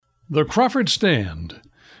The Crawford Stand.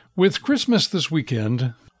 With Christmas this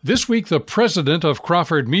weekend, this week the president of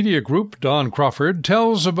Crawford Media Group, Don Crawford,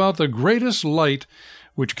 tells about the greatest light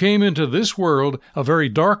which came into this world, a very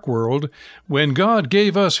dark world, when God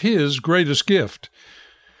gave us His greatest gift.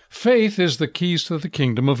 Faith is the keys to the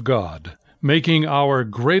kingdom of God, making our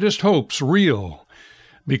greatest hopes real,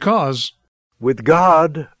 because with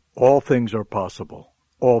God, all things are possible,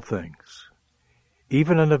 all things,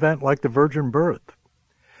 even an event like the virgin birth.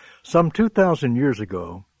 Some 2,000 years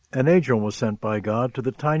ago, an angel was sent by God to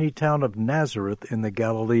the tiny town of Nazareth in the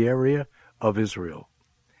Galilee area of Israel.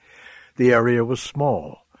 The area was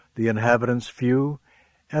small, the inhabitants few,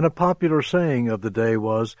 and a popular saying of the day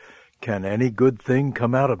was, "Can any good thing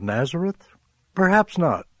come out of Nazareth?" Perhaps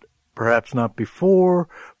not. Perhaps not before,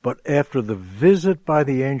 but after the visit by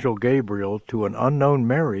the angel Gabriel to an unknown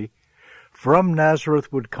Mary, from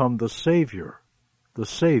Nazareth would come the Savior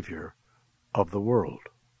of the world.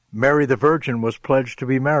 Mary the Virgin was pledged to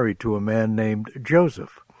be married to a man named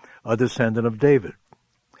Joseph, a descendant of David.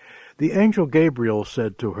 The angel Gabriel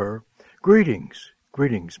said to her, "Greetings,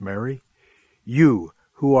 greetings, Mary. You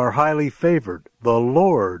who are highly favored, the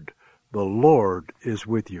Lord is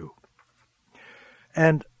with you.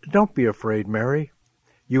 And don't be afraid, Mary.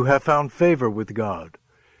 You have found favor with God.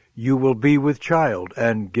 You will be with child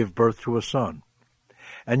and give birth to a son.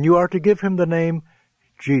 And you are to give him the name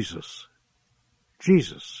Jesus.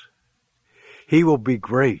 Jesus. He will be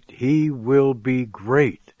great, and will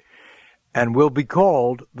be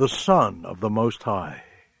called the Son of the Most High.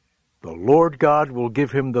 The Lord God will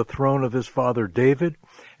give him the throne of his father David,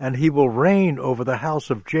 and he will reign over the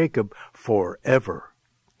house of Jacob forever.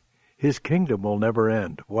 His kingdom will never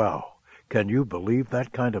end." Wow. Can you believe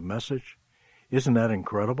that kind of message? Isn't that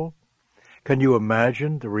incredible? Can you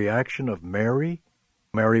imagine the reaction of Mary?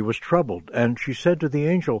 Mary was troubled, and she said to the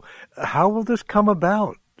angel, "How will this come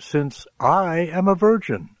about, since I am a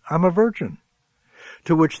virgin? I'm a virgin."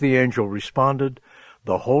 To which the angel responded,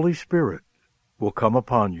 "The Holy Spirit will come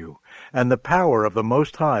upon you, and the power of the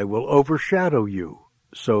Most High will overshadow you.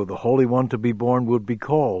 So the Holy One to be born would be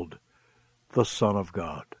called the Son of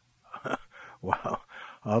God." Wow,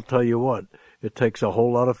 I'll tell you what, it takes a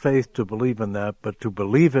whole lot of faith to believe in that, but to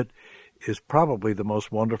believe it is probably the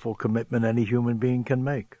most wonderful commitment any human being can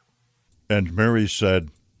make. And Mary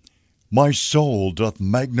said, "My soul doth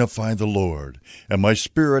magnify the Lord, and my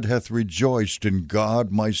spirit hath rejoiced in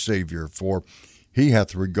God my Savior, for he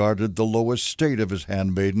hath regarded the low estate of his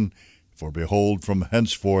handmaiden. For behold, from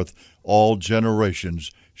henceforth all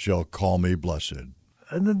generations shall call me blessed."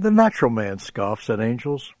 And the natural man scoffs at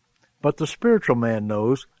angels, but the spiritual man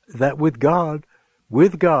knows that with God,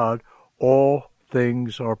 all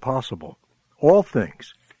things are possible. All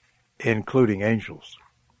things, including angels.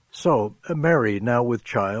 So Mary, now with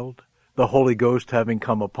child, the Holy Ghost having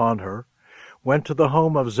come upon her, went to the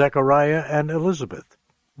home of Zechariah and Elizabeth,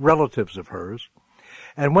 relatives of hers.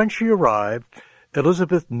 And when she arrived,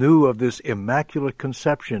 Elizabeth knew of this Immaculate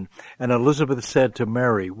Conception, and Elizabeth said to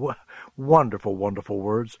Mary, wonderful, wonderful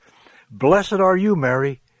words, "Blessed are you,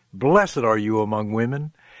 Mary, blessed are you among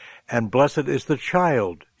women, and blessed is the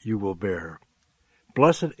child you will bear.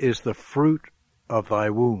 Blessed is the fruit of thy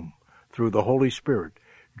womb, through the Holy Spirit,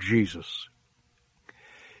 Jesus."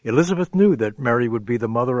 Elizabeth knew that Mary would be the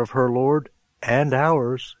mother of her Lord and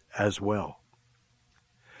ours as well.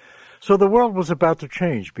 So the world was about to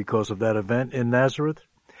change because of that event in Nazareth.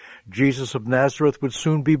 Jesus of Nazareth would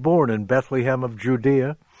soon be born in Bethlehem of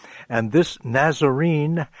Judea, and this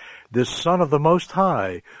Nazarene, this Son of the Most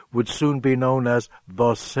High, would soon be known as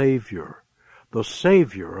the Savior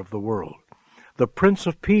of the world, the Prince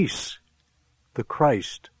of Peace, the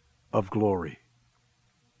Christ of glory.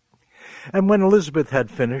 And when Elizabeth had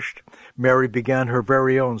finished, Mary began her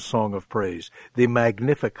very own song of praise, the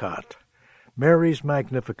Magnificat, Mary's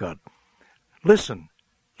Magnificat. Listen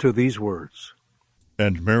to these words.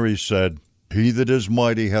 And Mary said, "He that is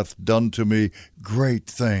mighty hath done to me great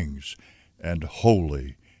things, and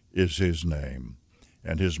holy is his name.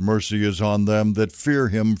 And his mercy is on them that fear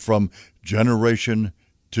him from generation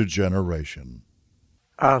to generation."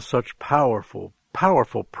 Such powerful,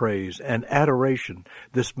 powerful praise and adoration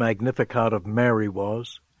this Magnificat of Mary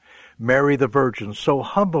was. Mary the Virgin, so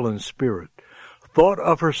humble in spirit, thought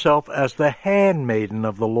of herself as the handmaiden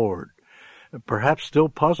of the Lord, perhaps still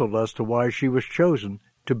puzzled as to why she was chosen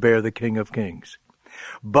to bear the King of Kings,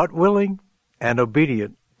 but willing and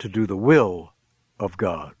obedient to do the will of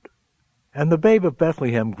God. And the Babe of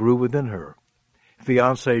Bethlehem grew within her.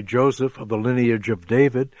 Fiancé Joseph of the lineage of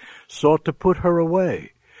David sought to put her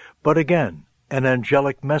away, but again an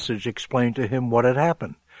angelic message explained to him what had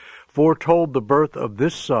happened. foretold the birth of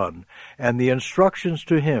this son and the instructions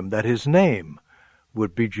to him that his name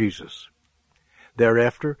would be Jesus.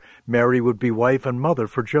 Thereafter, Mary would be wife and mother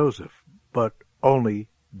for Joseph, but only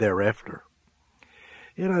thereafter.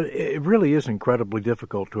 It really is incredibly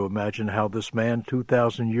difficult to imagine how this man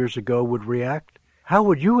 2,000 years ago would react. How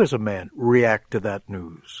would you as a man react to that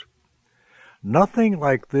news? Nothing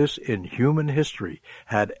like this in human history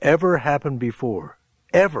had ever happened before.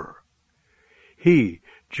 Ever. He,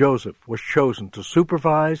 Joseph, was chosen to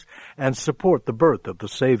supervise and support the birth of the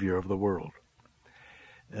Savior of the world.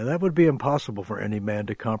 And that would be impossible for any man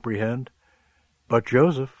to comprehend. But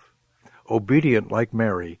Joseph, obedient like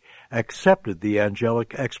Mary, accepted the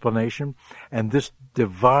angelic explanation, and this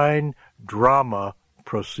divine drama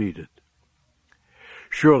proceeded.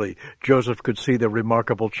 Surely Joseph could see the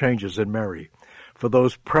remarkable changes in Mary. For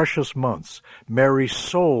those precious months, Mary's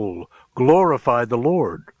soul glorified the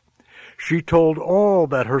Lord. She told all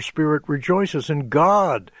that her spirit rejoices in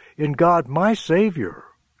God my Savior.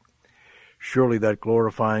 Surely that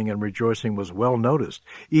glorifying and rejoicing was well noticed,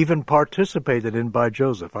 even participated in by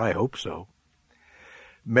Joseph. I hope so.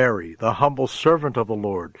 Mary, the humble servant of the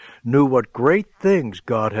Lord, knew what great things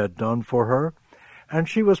God had done for her, and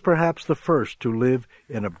she was perhaps the first to live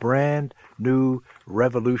in a brand new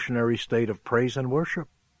revolutionary state of praise and worship.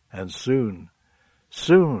 And soon,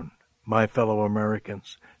 my fellow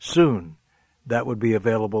Americans, soon that would be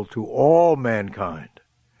available to all mankind,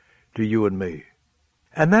 to you and me.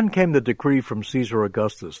 And then came the decree from Caesar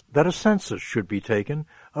Augustus that a census should be taken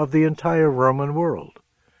of the entire Roman world.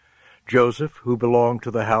 Joseph, who belonged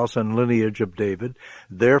to the house and lineage of David,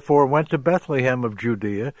 therefore went to Bethlehem of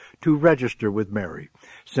Judea to register with Mary,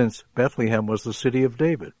 since Bethlehem was the city of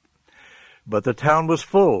David. But the town was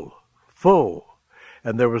full,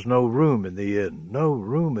 and there was no room in the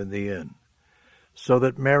inn, so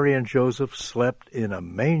that Mary and Joseph slept in a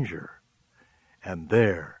manger. And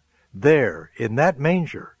there, in that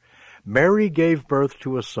manger, Mary gave birth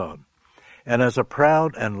to a son, and as a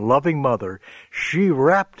proud and loving mother, she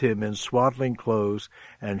wrapped him in swaddling clothes,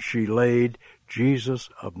 and she laid Jesus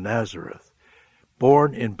of Nazareth,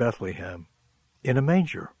 born in Bethlehem, in a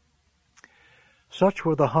manger. Such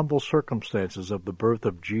were the humble circumstances of the birth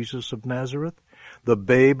of Jesus of Nazareth, the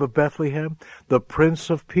Babe of Bethlehem, the Prince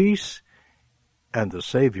of Peace, and the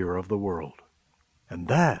Savior of the world. And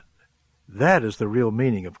that is the real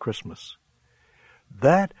meaning of Christmas.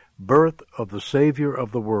 That birth of the Savior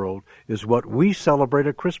of the world is what we celebrate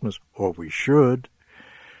at Christmas, or we should.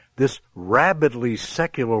 This rabidly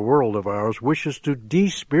secular world of ours wishes to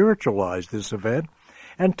despiritualize this event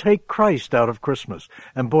and take Christ out of Christmas.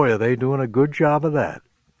 And boy, are they doing a good job of that.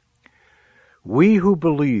 We who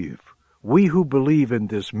believe in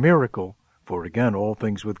this miracle, for again, all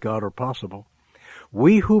things with God are possible,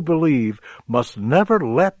 we who believe must never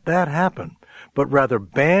let that happen, but rather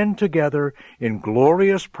band together in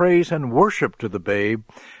glorious praise and worship to the babe,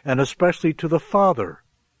 and especially to the Father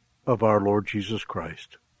of our Lord Jesus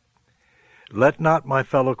Christ. Let not, my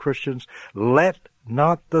fellow Christians, let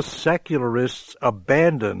not the secularists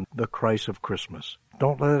abandon the Christ of Christmas.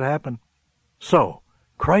 Don't let it happen. So,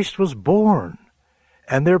 Christ was born,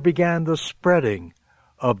 and there began the spreading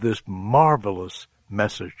of this marvelous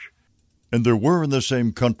message. And there were in the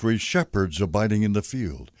same country shepherds abiding in the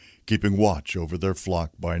field, keeping watch over their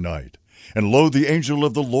flock by night. And lo, the angel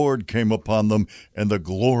of the Lord came upon them, and the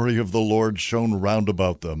glory of the Lord shone round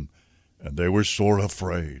about them, and they were sore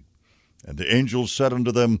afraid. And the angel said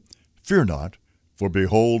unto them, Fear not, for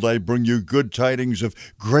behold, I bring you good tidings of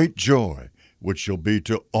great joy, which shall be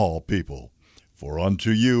to all people. For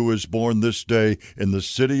unto you is born this day in the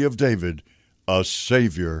city of David a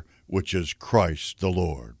Savior, which is Christ the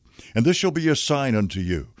Lord. And this shall be a sign unto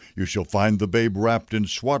you. You shall find the babe wrapped in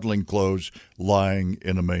swaddling clothes, lying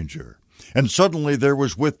in a manger. And suddenly there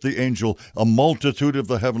was with the angel a multitude of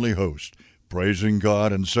the heavenly host, praising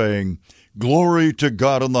God and saying, Glory to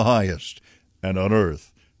God in the highest, and on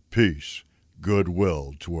earth peace,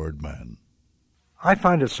 goodwill toward men. I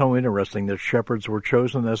find it so interesting that shepherds were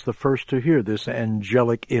chosen as the first to hear this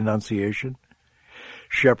angelic annunciation.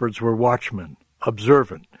 Shepherds were watchmen,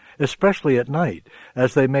 observant, especially at night,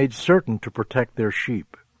 as they made certain to protect their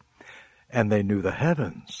sheep. And they knew the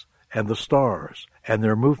heavens and the stars and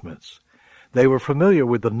their movements. They were familiar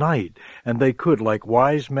with the night, and they could, like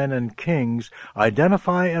wise men and kings,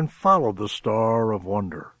 identify and follow the star of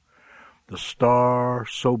wonder. The star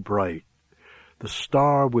so bright, the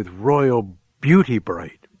star with royal beauty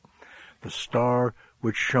bright, the star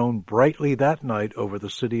which shone brightly that night over the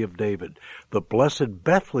city of David, the blessed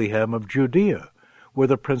Bethlehem of Judea, where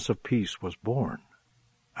the Prince of Peace was born,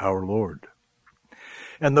 our Lord.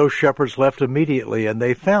 And those shepherds left immediately, and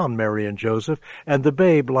they found Mary and Joseph and the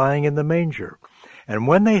babe lying in the manger. And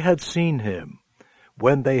when they had seen him,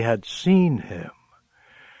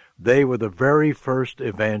 they were the very first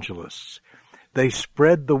evangelists. They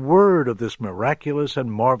spread the word of this miraculous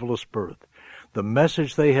and marvelous birth, the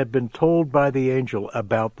message they had been told by the angel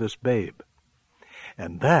about this babe.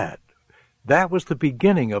 And that was the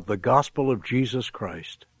beginning of the gospel of Jesus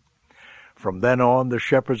Christ. From then on, the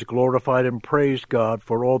shepherds glorified and praised God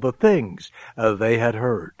for all the things they had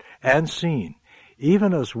heard and seen,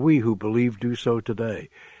 even as we who believe do so today.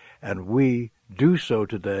 And we do so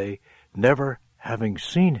today, never having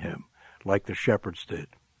seen him like the shepherds did.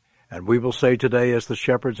 And we will say today, as the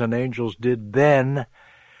shepherds and angels did then,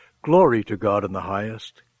 glory to God in the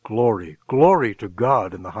highest, glory, glory to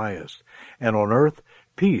God in the highest, and on earth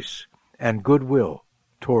peace and goodwill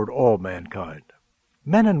toward all mankind.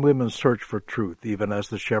 Men and women search for truth, even as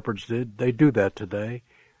the shepherds did. They do that today.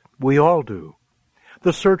 We all do.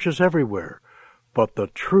 The search is everywhere. But the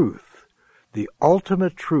truth, the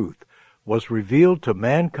ultimate truth, was revealed to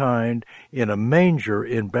mankind in a manger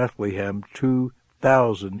in Bethlehem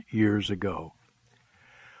 2,000 years ago.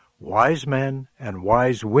 Wise men and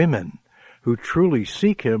wise women who truly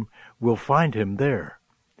seek him will find him there,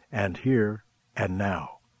 and here and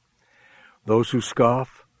now. Those who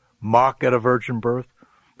scoff, mock at a virgin birth,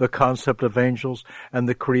 the concept of angels, and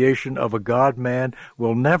the creation of a God-man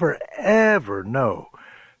will never, ever know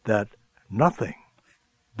that nothing,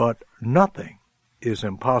 but nothing, is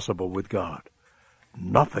impossible with God.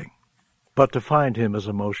 Nothing. But to find him is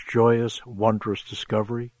a most joyous, wondrous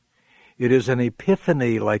discovery. It is an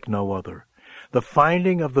epiphany like no other. The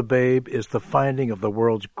finding of the babe is the finding of the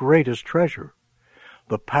world's greatest treasure.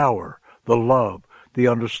 The power, the love, the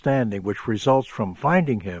understanding which results from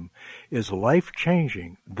finding him is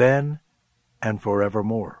life-changing then and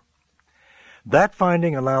forevermore. That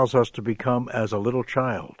finding allows us to become as a little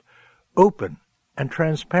child, open and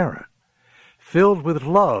transparent, filled with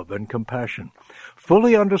love and compassion,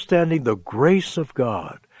 fully understanding the grace of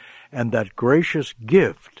God and that gracious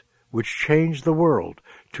gift which changed the world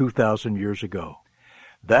 2,000 years ago.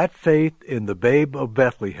 That faith in the Babe of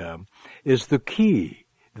Bethlehem is the key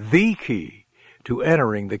to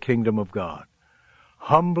entering the kingdom of God,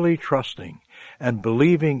 humbly trusting and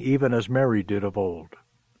believing even as Mary did of old.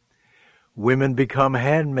 Women become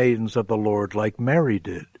handmaidens of the Lord like Mary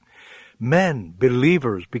did. Men,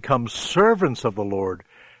 believers, become servants of the Lord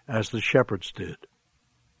as the shepherds did.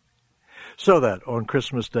 So that on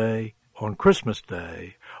Christmas Day,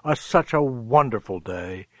 such a wonderful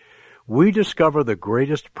day, we discover the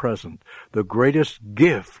greatest present, the greatest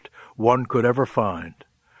gift one could ever find.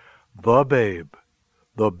 The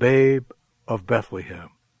Babe of Bethlehem,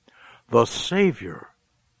 the Savior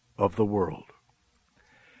of the world.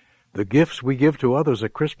 The gifts we give to others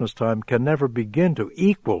at Christmas time can never begin to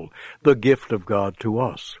equal the gift of God to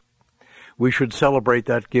us. We should celebrate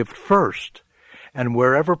that gift first, and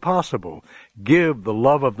wherever possible, give the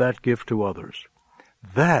love of that gift to others.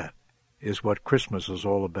 That is what Christmas is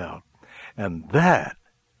all about. And that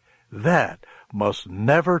must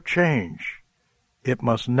never change. It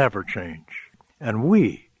must never change. And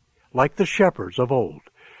we, like the shepherds of old,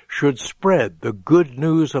 should spread the good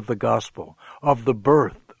news of the gospel, of the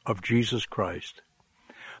birth of Jesus Christ.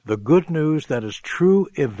 The good news that is true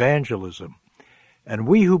evangelism. And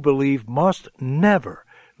we who believe must never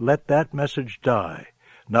let that message die,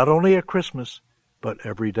 not only at Christmas, but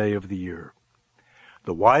every day of the year.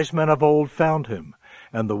 The wise men of old found him,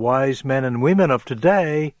 and the wise men and women of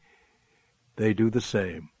today, they do the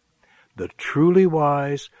same. The truly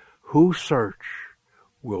wise who search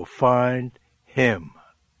will find him.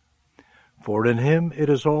 For in him it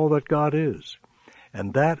is all that God is,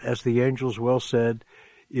 and that, as the angels well said,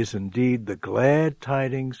 is indeed the glad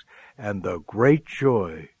tidings and the great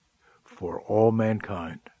joy for all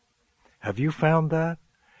mankind. Have you found that?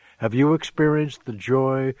 Have you experienced the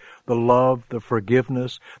joy, the love, the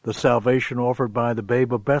forgiveness, the salvation offered by the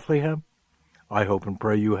Babe of Bethlehem? I hope and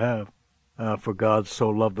pray you have. For God so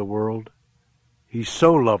loved the world, he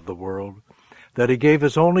so loved the world, that he gave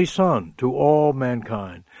his only Son to all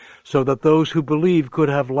mankind, so that those who believe could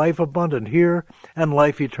have life abundant here and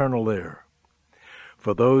life eternal there.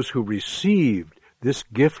 For those who received this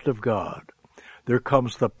gift of God, there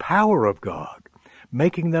comes the power of God,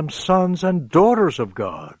 making them sons and daughters of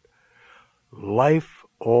God. Life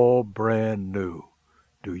all brand new.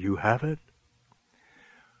 Do you have it?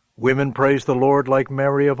 Women praise the Lord like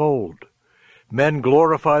Mary of old. Men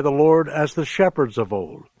glorify the Lord as the shepherds of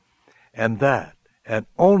old. And that, and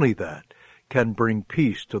only that, can bring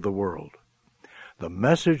peace to the world. The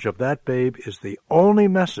message of that babe is the only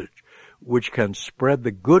message which can spread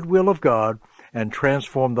the goodwill of God and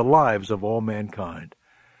transform the lives of all mankind.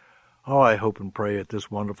 Oh, I hope and pray at this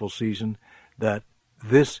wonderful season that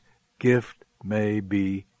this gift may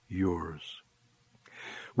be yours.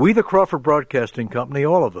 We, the Crawford Broadcasting Company,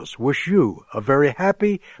 all of us, wish you a very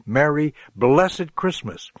happy, merry, blessed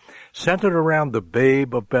Christmas, centered around the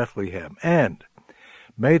Babe of Bethlehem. And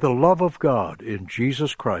may the love of God in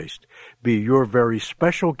Jesus Christ be your very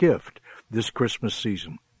special gift this Christmas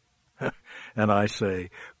season. And I say,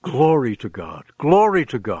 glory to God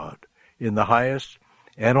in the highest,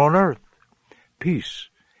 and on earth, peace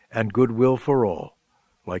and goodwill for all,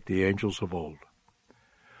 like the angels of old.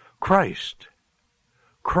 Christ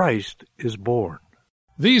is born.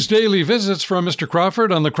 These daily visits from Mr.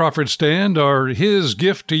 Crawford on the Crawford Stand are his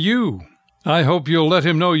gift to you. I hope you'll let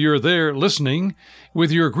him know you're there listening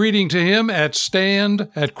with your greeting to him at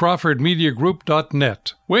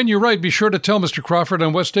stand@crawfordmediagroup.net. When you write, be sure to tell Mr. Crawford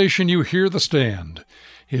on what station you hear the Stand.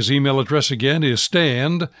 His email address again is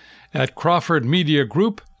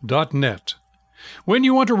stand@crawfordmediagroup.net. When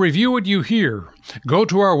you want to review what you hear, go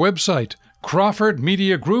to our website,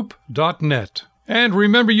 crawfordmediagroup.net. And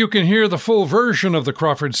remember, you can hear the full version of the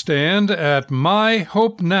Crawford Stand at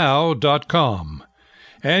myhopenow.com.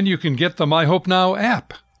 And you can get the My Hope Now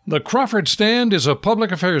app. The Crawford Stand is a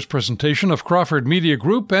public affairs presentation of Crawford Media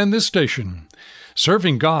Group and this station,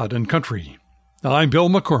 serving God and country. I'm Bill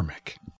McCormick.